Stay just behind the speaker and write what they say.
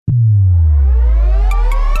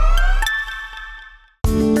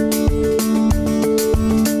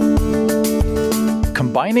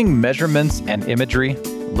Combining measurements and imagery,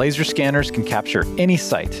 laser scanners can capture any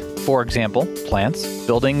site, for example, plants,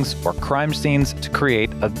 buildings, or crime scenes, to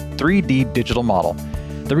create a 3D digital model.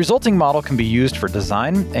 The resulting model can be used for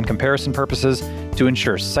design and comparison purposes to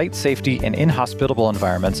ensure site safety in inhospitable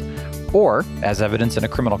environments, or, as evidence in a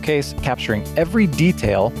criminal case, capturing every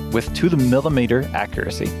detail with to-the-millimeter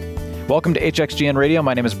accuracy. Welcome to HXGN Radio.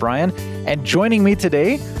 My name is Brian, and joining me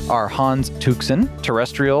today are Hans Tuxen,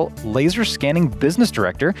 Terrestrial Laser Scanning Business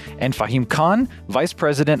Director, and Fahim Khan, Vice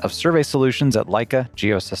President of Survey Solutions at Leica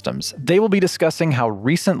Geosystems. They will be discussing how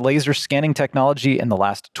recent laser scanning technology in the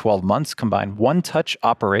last 12 months combined one-touch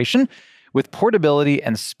operation with portability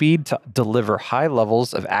and speed to deliver high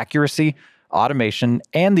levels of accuracy, automation,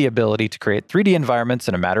 and the ability to create 3D environments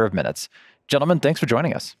in a matter of minutes. Gentlemen, thanks for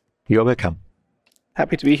joining us. You're welcome.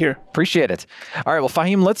 Happy to be here. Appreciate it. All right, well,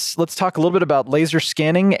 Fahim, let's talk a little bit about laser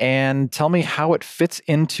scanning and tell me how it fits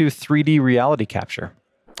into 3D reality capture.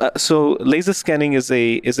 So laser scanning is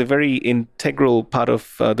a very integral part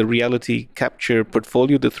of the reality capture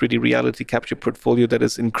portfolio, the 3D reality capture portfolio that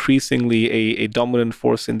is increasingly a dominant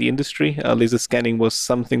force in the industry. Laser scanning was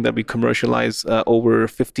something that we commercialized over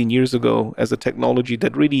 15 years ago as a technology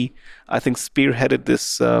that really, I think, spearheaded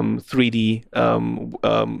this 3D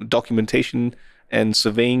documentation and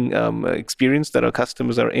surveying experience that our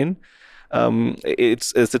customers are in.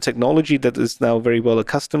 It's a technology that is now very well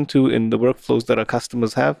accustomed to in the workflows that our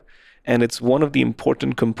customers have, and it's one of the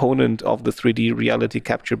important component of the 3D reality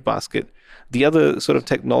capture basket. The other sort of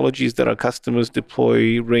technologies that our customers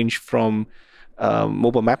deploy range from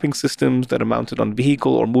mobile mapping systems that are mounted on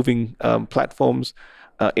vehicle or moving platforms,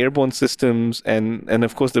 airborne systems, and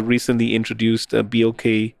of course the recently introduced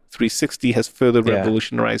BLK 360 has further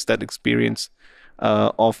revolutionized that experience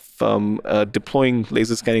of deploying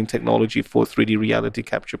laser scanning technology for 3D reality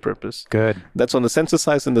capture purpose. Good. That's on the sensor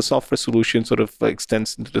side, and the software solution sort of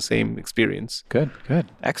extends into the same experience. Good.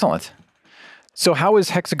 Excellent. So how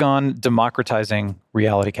is Hexagon democratizing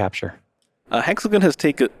reality capture? Hexagon has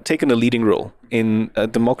taken a leading role in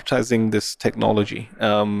democratizing this technology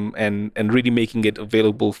and really making it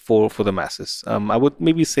available for the masses. I would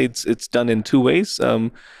maybe say it's done in two ways.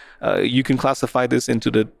 You can classify this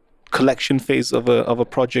into the collection phase of a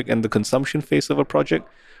project and the consumption phase of a project.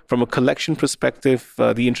 From a collection perspective,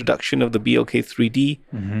 the introduction of the BLK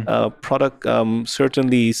 3D product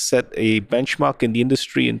certainly set a benchmark in the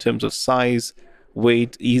industry in terms of size,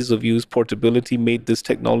 weight, ease of use, portability, made this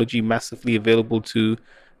technology massively available to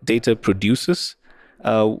data producers.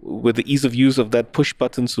 With the ease of use of that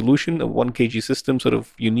push-button solution, a 1 kg system, sort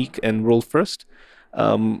of unique and world first,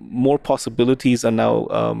 more possibilities are now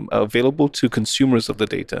available to consumers of the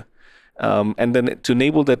data. And then to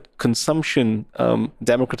enable that consumption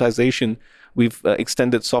democratization, we've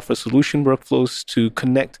extended software solution workflows to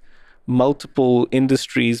connect multiple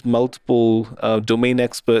industries, multiple domain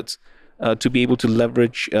experts to be able to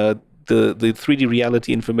leverage the 3D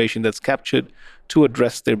reality information that's captured to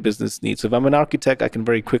address their business needs. So if I'm an architect, I can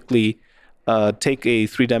very quickly take a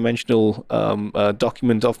three-dimensional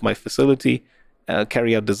document of my facility,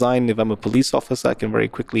 carry out design. If I'm a police officer, I can very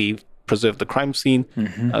quickly preserve the crime scene,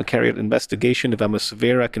 carry out investigation. If I'm a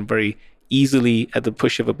surveyor, I can very easily, at the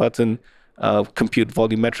push of a button, compute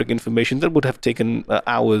volumetric information that would have taken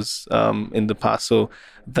hours in the past. So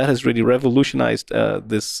that has really revolutionized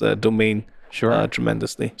this domain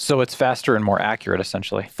tremendously. So it's faster and more accurate,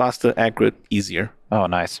 essentially. Faster, accurate, easier. Oh,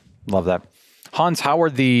 nice. Love that. Hans, how are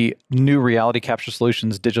the new reality capture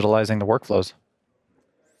solutions digitalizing the workflows?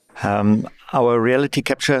 Our reality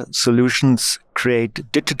capture solutions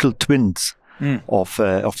create digital twins of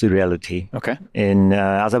the reality. Okay. In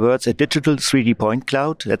other words, a digital 3D point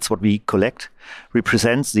cloud, that's what we collect,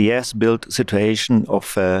 represents the as-built situation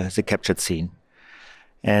of the captured scene.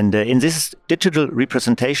 And in this digital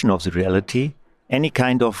representation of the reality, any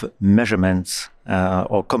kind of measurements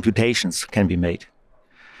or computations can be made.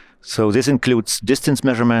 So this includes distance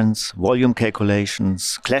measurements, volume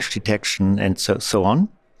calculations, clash detection, and so on.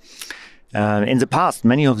 In the past,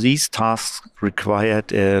 many of these tasks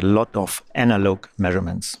required a lot of analog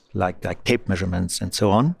measurements, like tape measurements and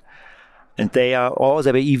so on. And they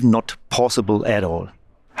were even not possible at all.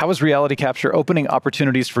 How is reality capture opening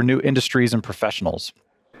opportunities for new industries and professionals?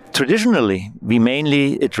 Traditionally, we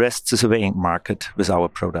mainly addressed the surveying market with our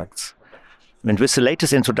products. And with the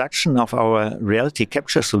latest introduction of our reality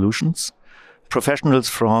capture solutions, professionals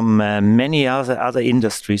from many other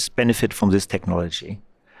industries benefit from this technology.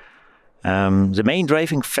 The main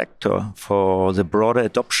driving factor for the broader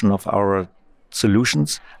adoption of our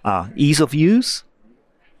solutions are ease of use,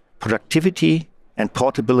 productivity, and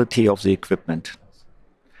portability of the equipment.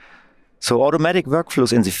 So automatic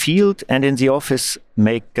workflows in the field and in the office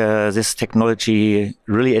make this technology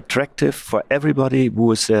really attractive for everybody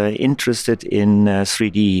who is interested in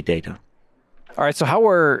 3D data. All right, so how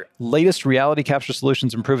are latest reality capture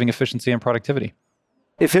solutions improving efficiency and productivity?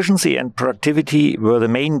 Efficiency and productivity were the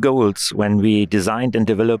main goals when we designed and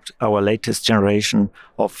developed our latest generation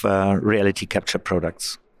of reality capture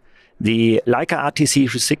products. The Leica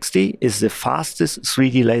RTC360 is the fastest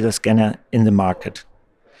 3D laser scanner in the market.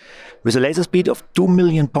 With a laser speed of 2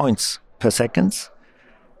 million points per second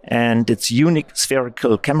and its unique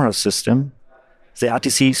spherical camera system, the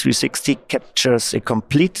RTC360 captures a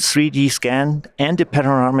complete 3D scan and a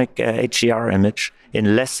panoramic HDR image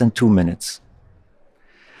in less than 2 minutes.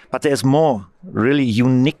 But there's more really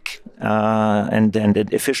unique and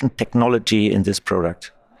efficient technology in this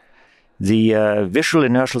product. The visual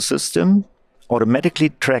inertial system automatically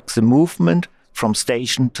tracks the movement from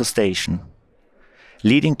station to station,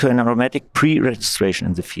 leading to an automatic pre-registration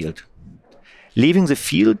in the field. Leaving the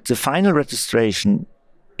field, the final registration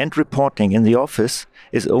and reporting in the office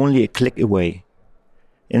is only a click away.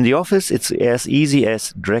 In the office, it's as easy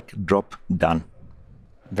as drag, drop, done.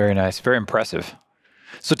 Very nice, very impressive.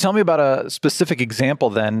 So tell me about a specific example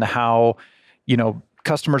then, how,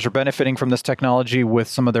 customers are benefiting from this technology with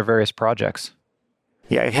some of their various projects.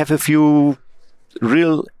 Yeah, I have a few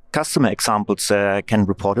real customer examples I can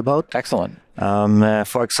report about. Excellent.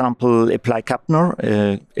 For example, Apply Kapner,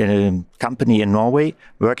 a company in Norway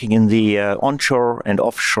working in the onshore and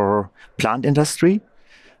offshore plant industry.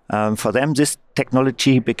 For them, this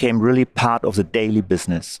technology became really part of the daily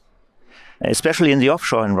business. Especially in the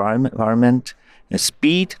offshore environment,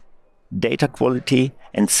 speed, data quality,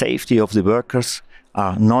 and safety of the workers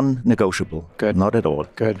are non-negotiable. Good. Not at all.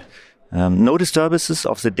 Good. No disturbances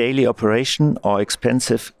of the daily operation or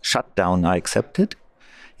expensive shutdown are accepted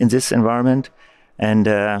in this environment. And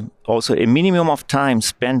also a minimum of time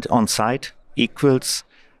spent on site equals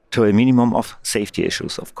to a minimum of safety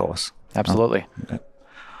issues, of course. Absolutely.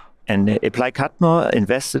 And Apply Kapner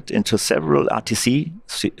invested into several RTC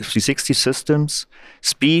 360 systems.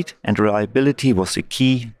 Speed and reliability was the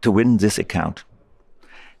key to win this account.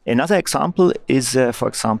 Another example is, for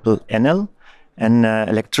example, Enel, an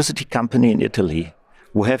electricity company in Italy,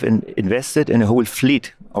 who have invested in a whole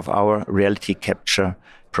fleet of our reality capture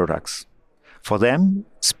products. For them,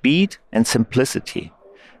 speed and simplicity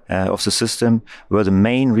of the system were the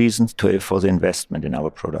main reasons for the investment in our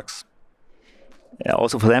products.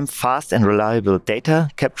 Also for them, fast and reliable data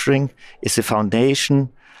capturing is the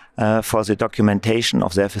foundation for the documentation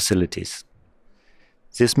of their facilities.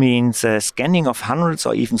 This means scanning of hundreds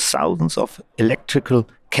or even thousands of electrical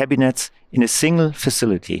cabinets in a single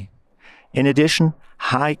facility. In addition,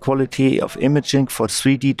 high quality of imaging for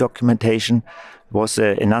 3D documentation was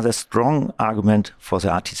another strong argument for the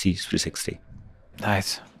RTC360.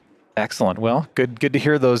 Nice. Excellent. Well, good to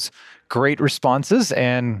hear those great responses.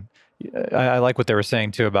 And I like what they were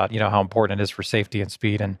saying too about, how important it is for safety and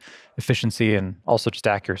speed and efficiency and also just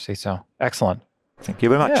accuracy. So excellent. Thank you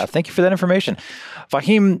very much. Yeah, thank you for that information.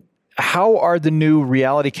 Fahim, how are the new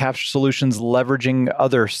reality capture solutions leveraging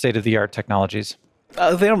other state-of-the-art technologies?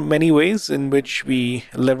 There are many ways in which we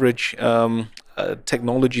leverage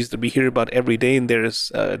technologies that we hear about every day, and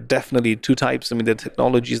there's definitely two types. There are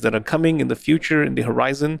technologies that are coming in the future, in the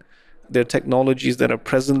horizon. There are technologies that are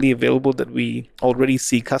presently available that we already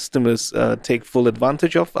see customers take full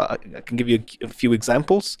advantage of. I can give you a few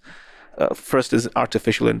examples. First is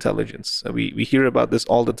artificial intelligence. We hear about this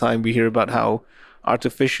all the time. We hear about how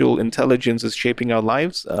artificial intelligence is shaping our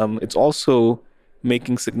lives. It's also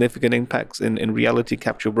making significant impacts in reality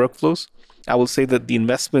capture workflows. I will say that the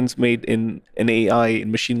investments made in AI,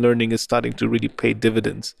 in machine learning, is starting to really pay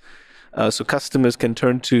dividends. So customers can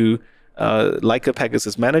turn to Leica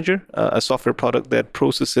Pegasus Manager, a software product that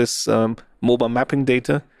processes mobile mapping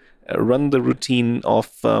data, run the routine of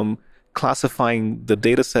classifying the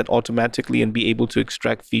data set automatically and be able to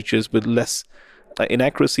extract features with less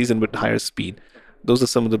inaccuracies and with higher speed. Those are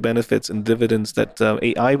some of the benefits and dividends that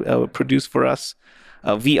AI produce for us.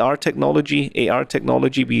 VR technology, AR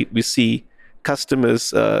technology, we see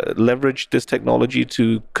customers leverage this technology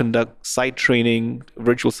to conduct site training,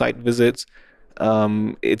 virtual site visits.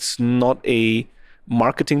 It's not a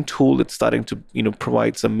marketing tool. It's starting to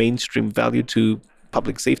provide some mainstream value to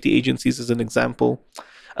public safety agencies, as an example.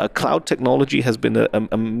 Cloud technology has been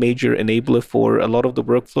a major enabler for a lot of the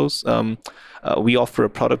workflows. We offer a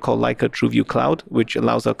product called Leica TrueView Cloud, which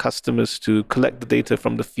allows our customers to collect the data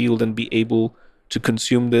from the field and be able to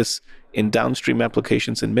consume this in downstream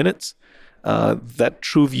applications in minutes. That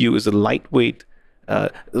TrueView is a lightweight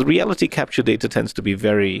The reality capture data tends to be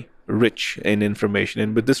very rich in information,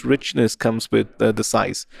 and with this richness comes with the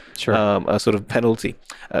size, a sort of penalty.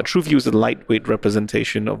 TrueView is a lightweight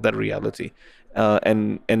representation of that reality.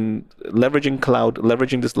 And leveraging cloud,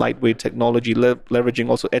 leveraging this lightweight technology, leveraging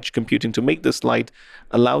also edge computing to make this light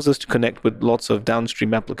allows us to connect with lots of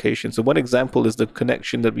downstream applications. So one example is the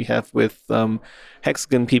connection that we have with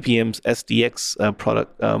Hexagon PPM's SDX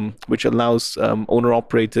product, which allows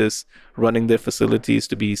owner-operators running their facilities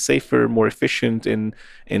to be safer, more efficient in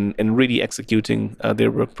really executing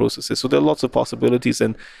their work processes. So there are lots of possibilities,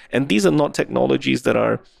 and these are not technologies that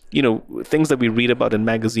are things that we read about in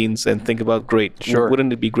magazines and think about, great. Sure.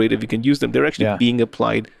 Wouldn't it be great if you can use them? They're actually being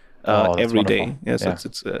applied every day. Wonderful. Yeah, so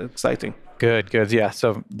it's exciting. Good. Yeah.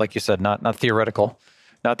 So like you said, not theoretical,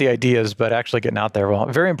 not the ideas, but actually getting out there. Well,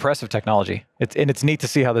 very impressive technology. It's neat to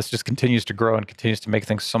see how this just continues to grow and continues to make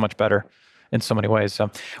things so much better in so many ways.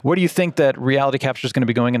 So where do you think that reality capture is going to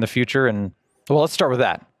be going in the future? And well, let's start with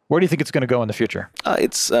that. Where do you think it's going to go in the future?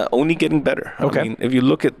 It's only getting better. Okay. I mean, if you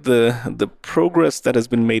look at the progress that has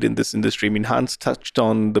been made in this industry, I mean, Hans touched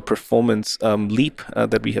on the performance leap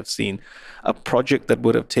that we have seen. A project that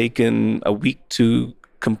would have taken a week to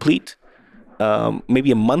complete,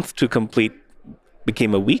 maybe a month to complete,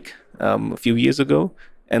 became a week a few years ago.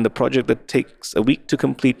 And the project that takes a week to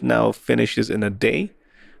complete now finishes in a day.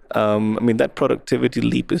 I mean, that productivity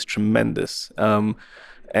leap is tremendous.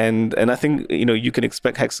 And I think you can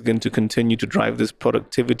expect Hexagon to continue to drive this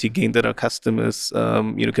productivity gain that our customers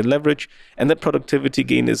can leverage, and that productivity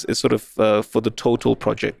gain is sort of for the total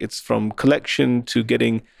project. It's from collection to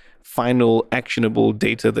getting final actionable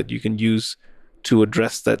data that you can use to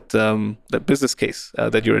address that business case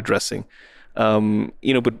that you're addressing.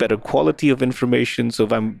 With better quality of information. So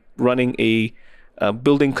if I'm running a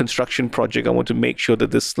building construction project, I want to make sure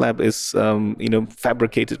that this slab is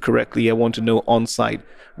fabricated correctly. I want to know on site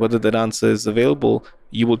whether that answer is available.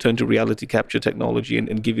 You will turn to reality capture technology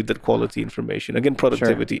and give you that quality information. Again,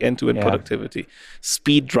 productivity, end-to-end productivity.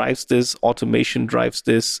 Speed drives this, automation drives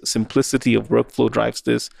this, simplicity of workflow drives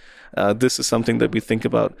this. This is something that we think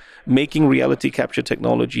about. Making reality capture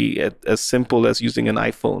technology as simple as using an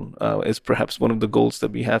iPhone is perhaps one of the goals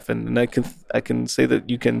that we have. And I can say that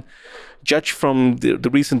you can judge from the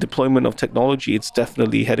recent deployment of technology, it's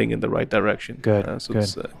definitely heading in the right direction. Good.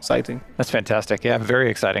 It's exciting. That's fantastic. Yeah,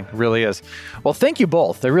 very exciting. It really is. Well, thank you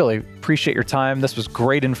both. I really appreciate your time. This was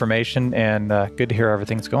great information, and good to hear how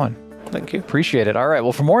everything's going. Thank you. Appreciate it. All right.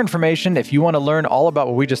 Well, for more information, if you want to learn all about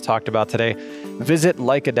what we just talked about today, visit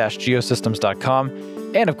Leica-Geosystems.com.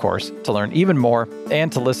 And of course, to learn even more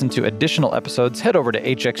and to listen to additional episodes, head over to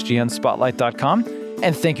hxgnspotlight.com.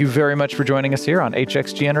 And thank you very much for joining us here on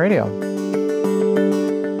HXGN Radio.